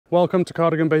Welcome to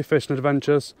Cardigan Bay Fishing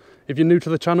Adventures. If you're new to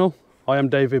the channel, I am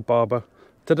David Barber.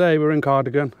 Today we're in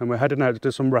Cardigan and we're heading out to do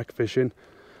some wreck fishing.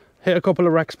 Hit a couple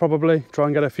of wrecks probably, try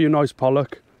and get a few nice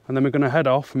pollock, and then we're going to head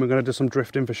off and we're going to do some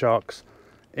drifting for sharks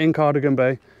in Cardigan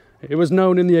Bay. It was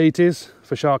known in the 80s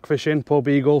for shark fishing, poor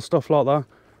beagle, stuff like that.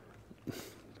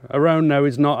 Around now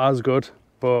it's not as good,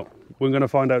 but we're going to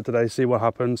find out today, see what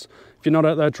happens. If you're not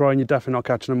out there trying, you're definitely not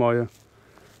catching them, are you?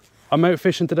 I'm out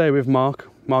fishing today with Mark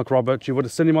Roberts. You would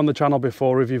have seen him on the channel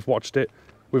before if you've watched it.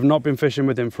 We've not been fishing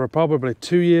with him for probably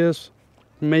 2 years,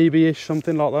 maybe-ish,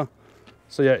 something like that.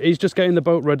 So yeah, he's just getting the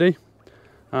boat ready.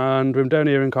 And we're down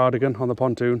here in Cardigan on the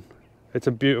pontoon. It's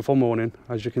a beautiful morning,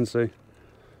 as you can see.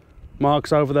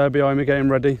 Mark's over there behind me getting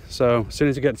ready. So as soon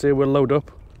as he gets here, we'll load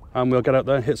up and we'll get out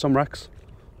there and hit some wrecks.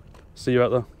 See you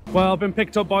out there. Well, I've been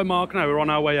picked up by Mark now. We're on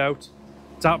our way out.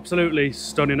 It's absolutely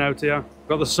stunning out here.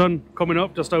 Got the sun coming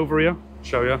up just over here.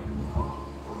 Show you.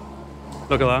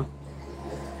 Look at that.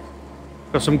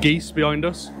 Got some geese behind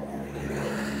us.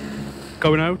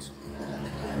 Going out.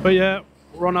 But yeah,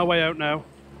 we're on our way out now.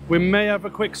 We may have a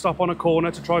quick stop on a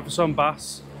corner to try for some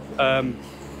bass. Have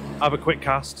a quick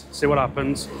cast, see what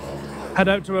happens. Head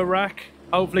out to a wreck,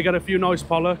 hopefully get a few nice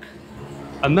pollock.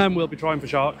 And then we'll be trying for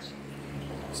sharks.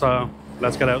 So,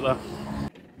 let's get out there.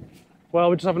 Well,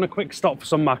 we're just having a quick stop for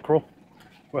some mackerel.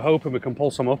 We're hoping we can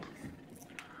pull some up.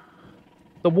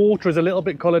 The water is a little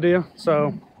bit coloured here,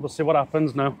 so we'll see what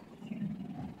happens now.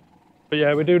 But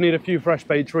yeah, we do need a few fresh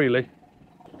baits really.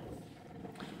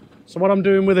 So what I'm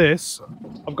doing with this,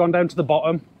 I've gone down to the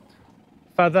bottom,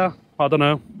 feather, I don't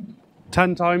know,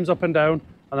 10 times up and down,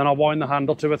 and then I'll wind the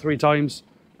handle 2 or 3 times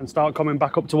and start coming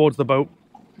back up towards the boat.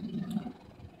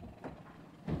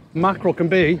 Mackerel can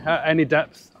be at any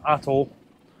depth at all,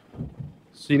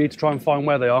 so you need to try and find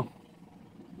where they are.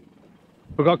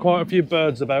 We've got quite a few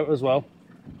birds about as well.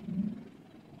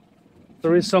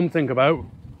 There is something about.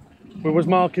 We was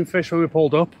marking fish when we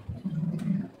pulled up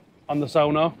on the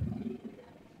sonar.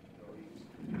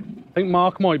 I think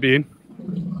Mark might be in.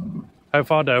 How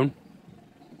far down?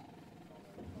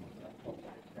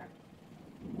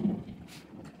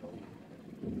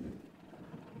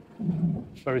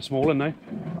 Very small, isn't they?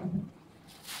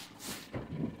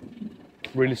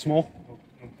 Really small.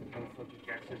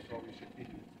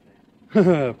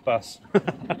 Bass.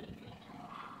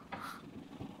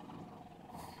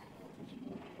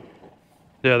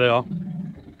 Yeah, they are.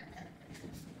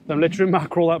 They're literally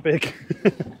mackerel that big.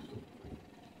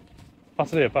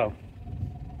 Pass it here, pal.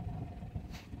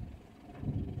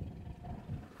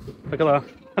 Look at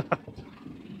that.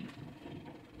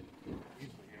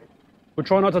 We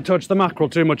try not to touch the mackerel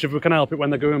too much if we can help it when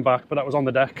they're going back, but that was on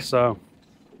the deck, so.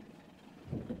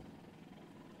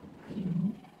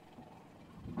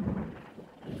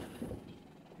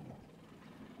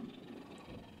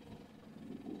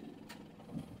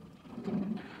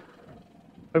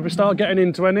 If we start getting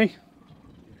into any,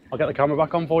 I'll get the camera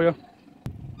back on for you.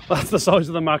 That's the size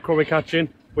of the mackerel we're catching.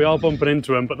 We are bumping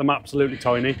into them, but they're absolutely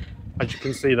tiny, as you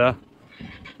can see there.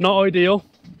 Not ideal,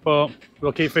 but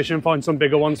we'll keep fishing, find some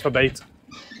bigger ones for bait.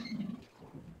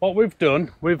 What we've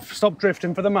done, we've stopped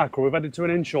drifting for the mackerel. We've headed to an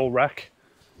inshore wreck.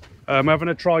 We're having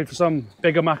a try for some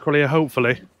bigger mackerel here,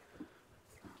 hopefully.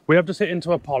 We have just hit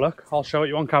into a pollock. I'll show it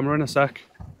you on camera in a sec.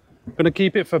 I'm going to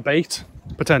keep it for bait,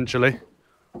 potentially.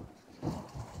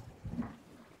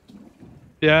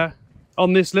 Yeah,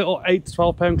 on this little 8 to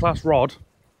 12 pound class rod,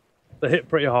 they hit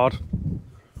pretty hard.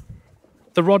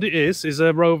 The rod it is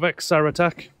a Rovex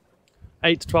Ceratec,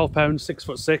 8 to 12 pounds,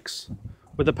 6'6",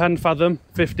 with a Pen Fathom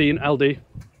 15 LD.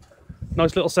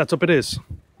 Nice little setup it is.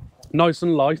 Nice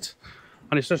and light,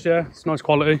 and it's just, yeah, it's nice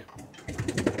quality.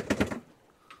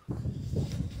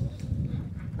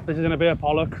 This is going to be a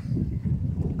pollock.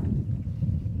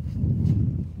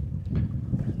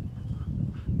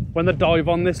 When they dive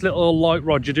on this little light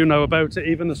rod, you do know about it,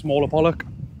 even the smaller pollock.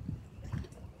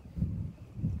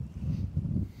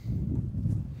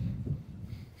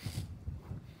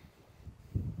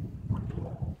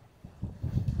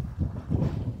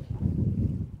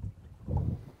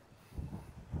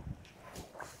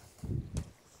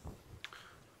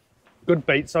 Good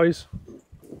bait size.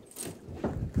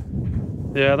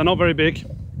 Yeah, they're not very big,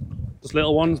 just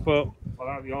little ones, but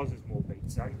yours is more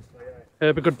bait size.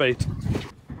 Yeah, but good bait.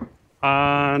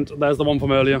 And there's the one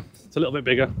from earlier. It's a little bit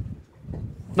bigger.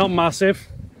 Not massive.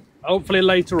 Hopefully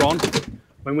later on,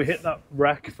 when we hit that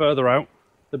wreck further out,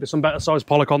 there'll be some better sized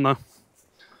pollock on there.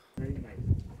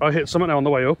 I hit something now on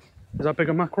the way up. Is that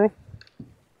bigger mackerel?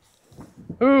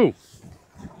 Ooh!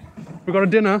 We got a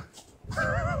dinner.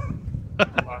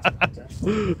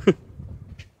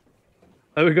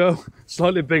 There we go.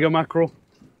 Slightly bigger mackerel.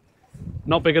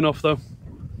 Not big enough though.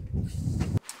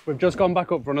 We've just gone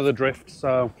back up for another drift,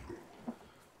 so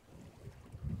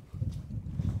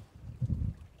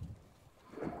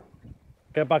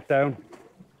get back down.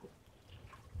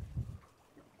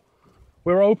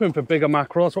 We're hoping for bigger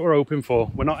mackerel, that's what we're hoping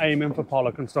for. We're not aiming for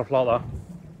pollock and stuff like that.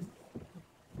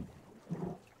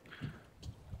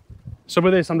 So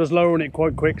with this, I'm just lowering it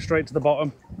quite quick, straight to the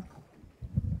bottom.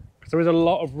 Because there is a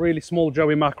lot of really small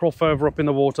joey mackerel further up in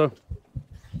the water.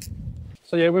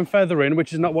 So yeah, we're feathering,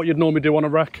 which is not what you'd normally do on a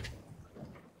wreck.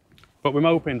 But we're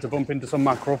hoping to bump into some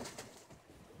mackerel.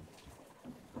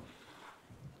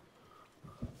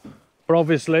 But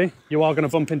obviously, you are going to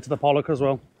bump into the pollock as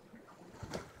well.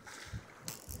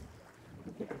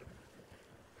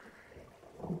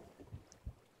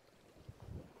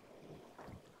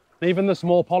 Even the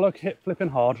small pollock hit flipping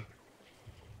hard.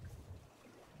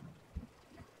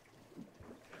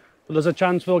 But there's a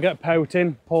chance we'll get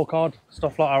pouting, porcard,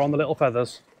 stuff like that on the little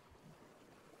feathers.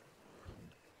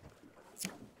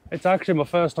 It's actually my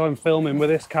first time filming with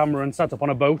this camera and set up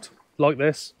on a boat like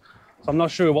this. So I'm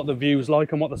not sure what the view's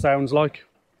like and what the sound's like.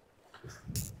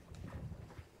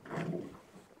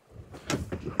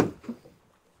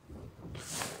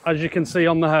 As you can see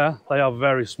on the hair, they are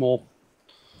very small.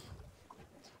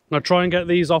 Now try and get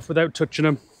these off without touching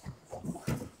them.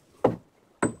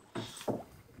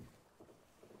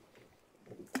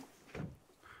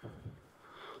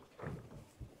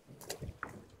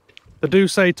 They do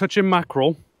say touching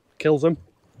mackerel kills them.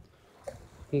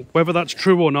 Whether that's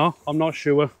true or not, I'm not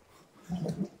sure.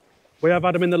 We have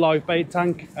had them in the live bait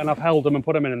tank and I've held them and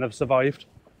put them in and they've survived.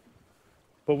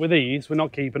 But with these, we're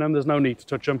not keeping them, there's no need to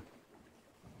touch them.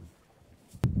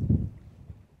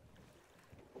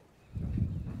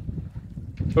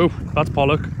 Oh, that's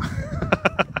pollock.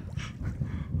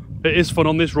 It is fun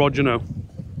on this rod, you know.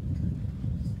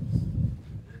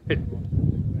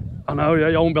 I know, yeah,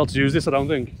 you won't be able to use this, I don't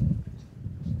think.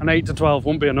 An 8 to 12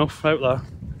 won't be enough out there.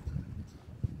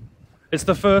 It's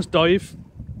the first dive.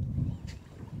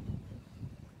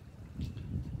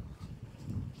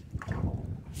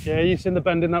 Yeah, you've seen the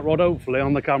bend in that rod, hopefully,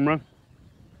 on the camera.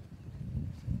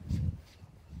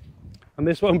 And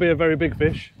this won't be a very big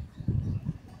fish.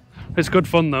 It's good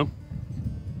fun though.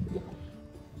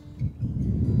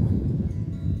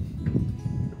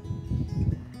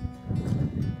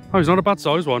 Oh, he's not a bad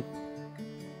size one.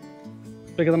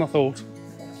 Bigger than I thought.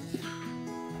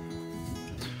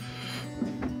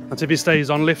 That's if he stays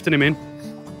on, lifting him in.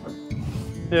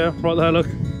 Yeah, right there, look.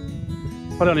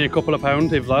 Probably only a couple of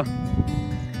pounds, if that.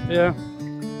 Yeah.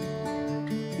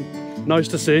 Nice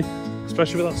to see,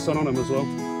 especially with that sun on him as well.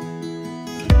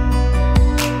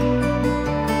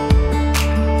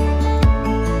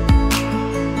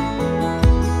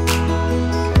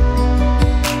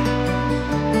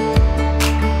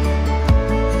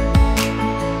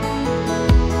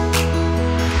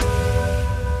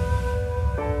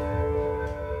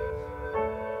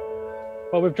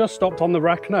 Well, we've just stopped on the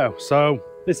wreck now, so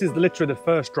this is literally the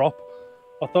first drop.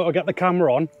 I thought I'd get the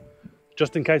camera on,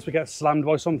 just in case we get slammed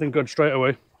by something good straight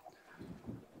away.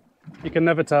 You can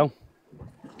never tell.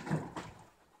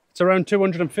 It's around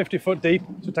 250 foot deep,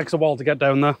 so it takes a while to get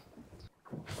down there.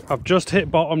 I've just hit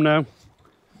bottom now,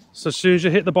 so as soon as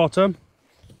you hit the bottom,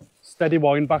 steady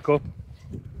wind back up.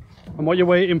 And what you're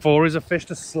waiting for is a fish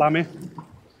to slam it.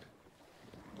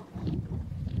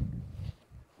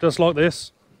 Just like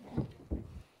this.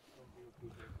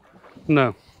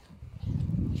 No.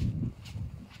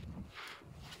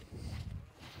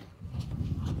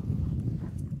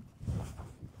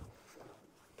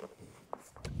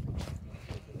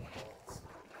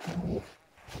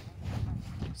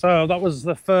 So that was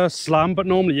the first slam, but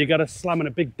normally you get a slam and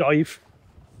a big dive.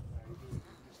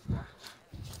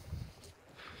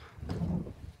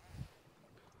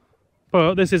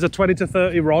 But this is a 20 to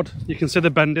 30 rod. You can see the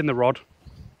bend in the rod.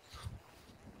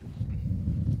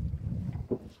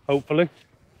 Hopefully.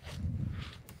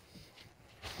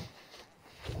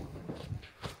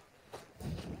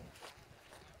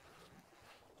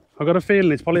 I've got a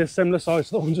feeling it's probably a similar size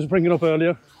to the one just bringing up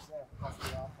earlier.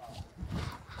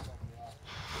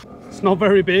 It's not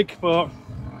very big, but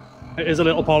it is a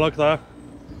little pollock there.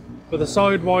 With a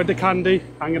side wider candy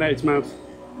hanging out its mouth.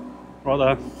 Right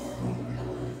there.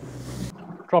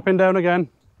 Dropping down again.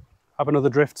 Have another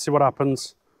drift, see what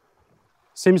happens.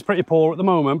 Seems pretty poor at the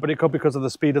moment, but it could be because of the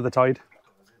speed of the tide.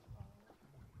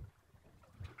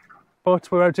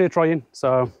 But we're out here trying,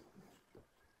 so.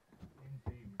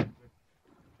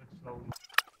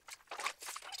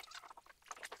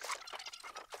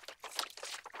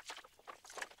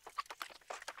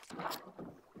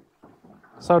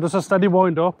 So just a steady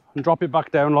wind up and drop it back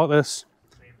down like this.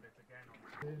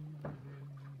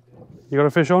 You got a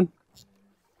fish on?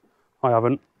 I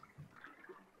haven't.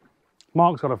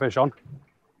 Mark's got a fish on.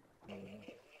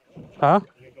 Huh?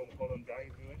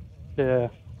 Yeah.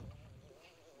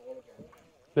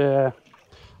 Yeah.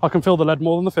 I can feel the lead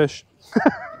more than the fish.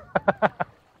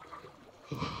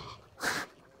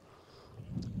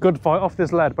 Good fight off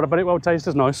this lead, but I bet it won't taste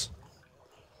as nice.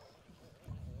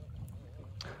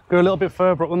 Go a little bit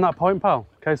further up than that point, pal,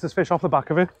 in case there's fish off the back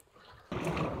of it.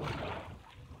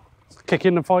 It's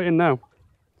kicking and fighting now.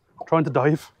 Trying to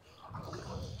dive.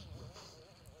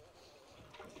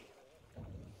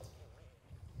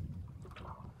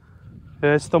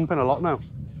 Yeah, it's thumping a lot now.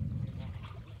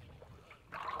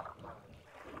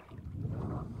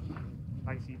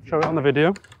 Show it on the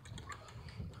video.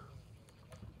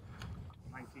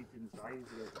 Nice eating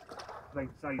size, like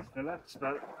size fillets,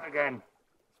 but again,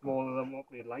 smaller than what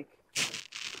we'd like.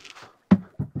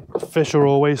 Fish are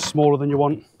always smaller than you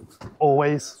want.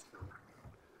 Always.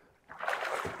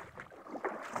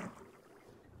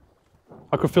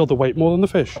 I could feel the weight more than the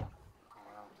fish.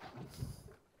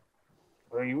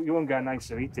 Well, you won't get a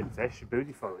nicer eating fish,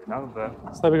 beautiful, you know,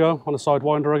 but... So there we go, on a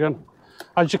sidewinder again.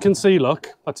 As you can see, look,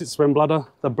 that's its swim bladder.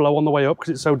 The blow on the way up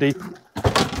because it's so deep.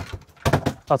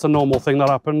 That's a normal thing that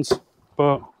happens.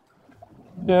 But,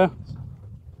 yeah.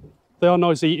 They are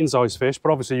nice eating size fish,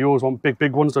 but obviously you always want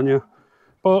big ones, don't you?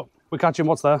 But we're catching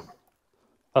what's there.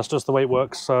 That's just the way it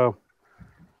works, so...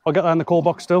 I'll get that in the call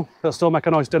box still. They'll still make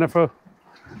a nice dinner for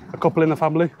a couple in the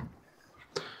family.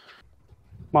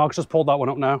 Mark's just pulled that one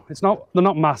up now. They're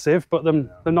not massive, but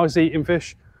they're nice eating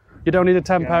fish. You don't need a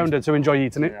 10-pounder to enjoy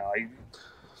eating it.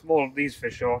 Yeah, these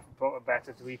fish are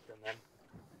better to eat than them.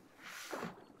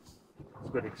 It's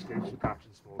a good excuse for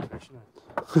catching small fish,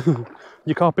 isn't it?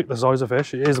 You can't pick the size of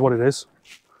fish. It is what it is.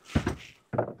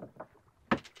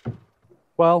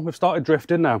 Well, we've started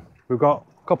drifting now. We've got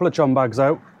a couple of chum bags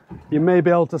out. You may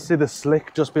be able to see the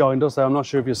slick just behind us there. I'm not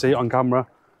sure if you see it on camera.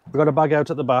 We've got a bag out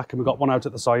at the back and we've got one out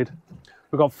at the side.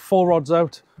 We've got 4 rods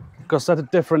out. We've got a set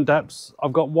at different depths.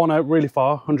 I've got one out really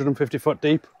far, 150 foot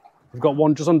deep. We've got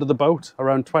one just under the boat,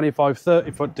 around 25,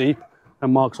 30 foot deep.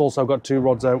 And Mark's also got 2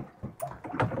 rods out.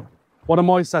 One of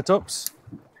my setups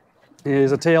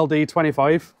is a TLD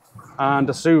 25 and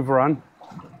a Suveran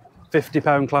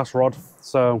 50-pound class rod.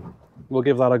 So we'll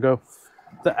give that a go.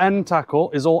 The end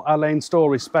tackle is all Alain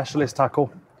Story specialist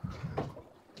tackle.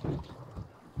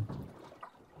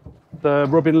 The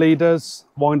rubbing leaders,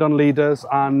 wind-on leaders,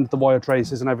 and the wire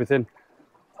traces and everything.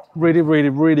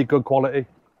 Really good quality.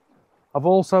 I've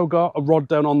also got a rod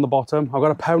down on the bottom. I've got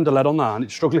a pound of lead on that and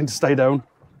it's struggling to stay down.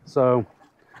 So,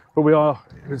 but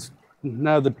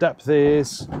now the depth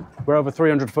is, we're over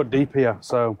 300 foot deep here.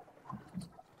 So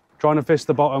trying to fish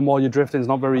the bottom while you're drifting is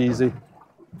not very easy.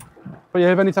 But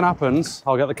yeah, if anything happens,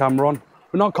 I'll get the camera on.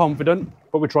 We're not confident,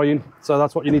 but we're trying. So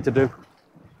that's what you need to do. If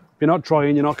you're not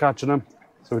trying, you're not catching them.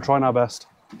 So we're trying our best.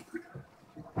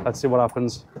 Let's see what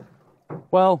happens.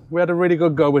 Well, we had a really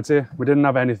good go with it. We didn't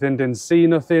have anything, didn't see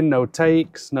nothing, no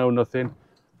takes, no nothing.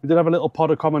 We did have a little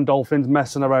pod of common dolphins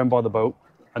messing around by the boat,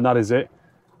 and that is it.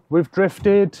 We've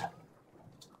drifted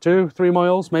 2-3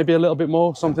 miles, maybe a little bit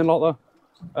more, something like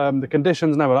that. The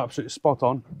conditions now are absolutely spot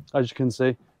on, as you can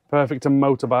see. Perfect to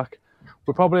motor back.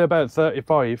 We're probably about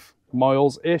 35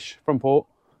 miles-ish from port.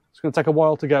 It's going to take a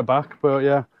while to get back, but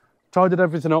yeah, tidied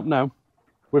everything up now.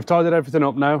 We've tidied everything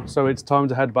up now, so it's time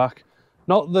to head back.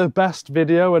 Not the best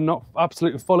video and not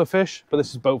absolutely full of fish, but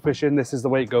this is boat fishing. This is the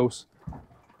way it goes.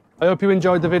 I hope you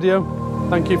enjoyed the video.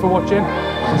 Thank you for watching.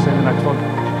 I'll see you in the next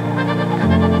one.